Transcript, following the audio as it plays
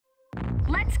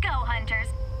Let's go, hunters.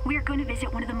 We're going to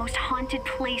visit one of the most haunted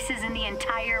places in the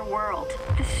entire world.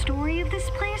 The story of this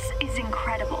place is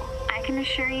incredible. I can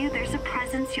assure you there's a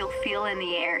presence you'll feel in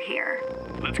the air here.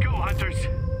 Let's go, hunters.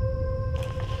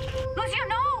 Lucio,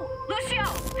 no! Lucio!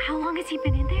 How long has he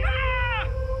been in there? Ah!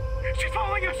 She's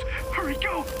following us! Hurry,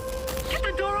 go! Get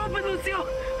the door open, Lucio!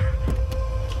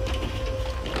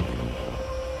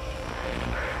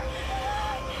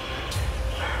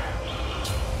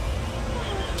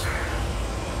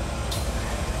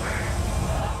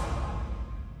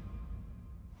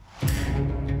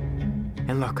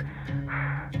 And look,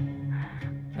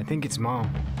 I think it's Mom.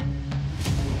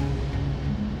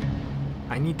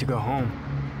 I need to go home.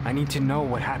 I need to know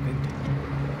what happened.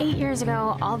 8 years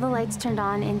ago, all the lights turned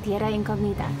on in Tierra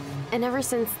Incógnita. And ever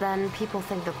since then, people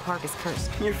think the park is cursed.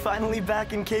 You're finally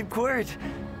back in Cape Court.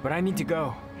 But I need to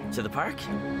go. To the park?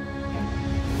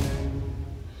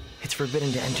 It's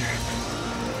forbidden to enter.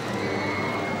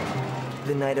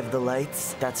 The night of the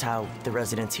lights, that's how the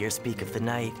residents here speak of the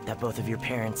night that both of your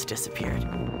parents disappeared.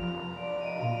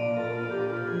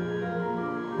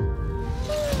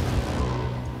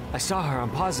 I saw her,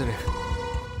 I'm positive.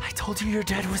 I told you your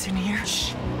dad was in here.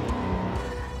 Shh.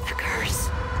 The curse.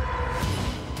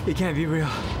 It can't be real.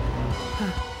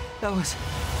 That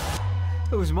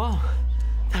was Mom.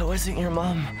 That wasn't your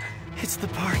mom. It's the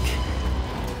park.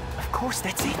 Of course,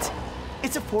 that's it.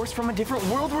 It's a force from a different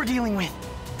world we're dealing with.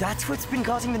 That's what's been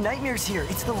causing the nightmares here.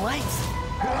 It's the lights.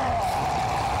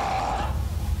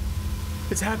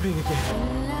 It's happening again.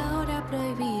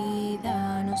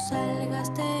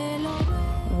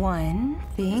 One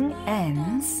thing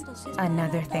ends,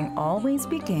 another thing always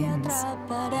begins.